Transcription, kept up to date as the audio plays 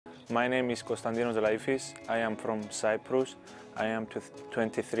My name is Konstantinos Laifis. I am from Cyprus. I am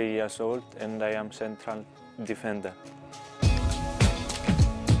 23 years old and I am central defender.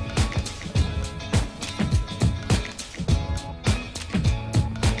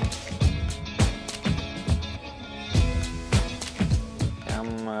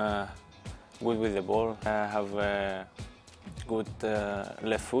 I'm good with the ball. I have a good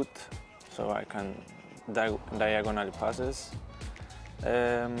left foot, so I can diagonal passes.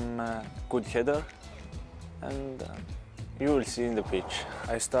 Good header, and you will see in the pitch.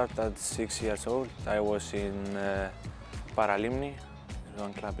 I started at 6 years old. I was in Paralimni,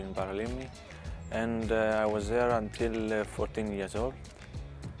 one club in Paralimni, and I was there until 14 years old.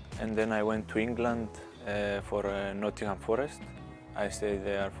 And then I went to England for Nottingham Forest. I stayed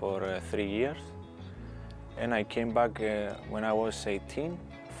there for 3 years. And I came back when I was 18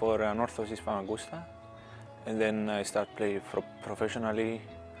 for Anorthosis Famagusta. And then I started playing professionally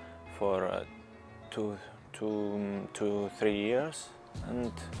for 2 to 3 years.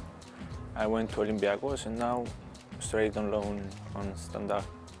 And I went to Olympiacos and now straight on loan on Standard.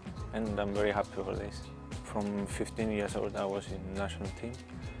 And I'm very happy for this. From 15 years old I was in national team.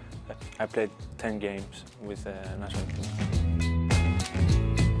 I played 10 games with the national team.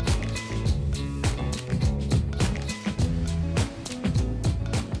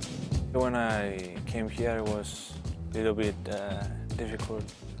 When I came here it was a little bit difficult,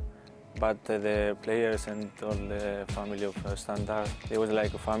 but the players and all the family of Standard, it was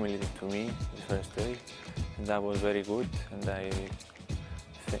like a family to me the first day, and that was very good, and I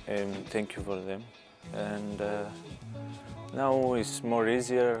thank you for them. And now it's more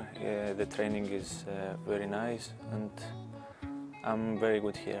easier, the training is very nice, and I'm very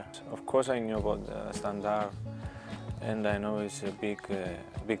good here. Of course I knew about Standard, and I know it's a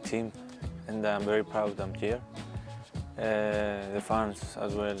big team, and I'm very proud I'm here. The fans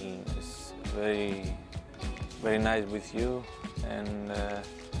as well is very nice with you, and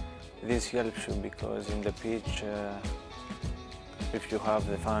this helps you because in the pitch, if you have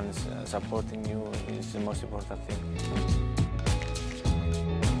the fans supporting you, it's the most important thing.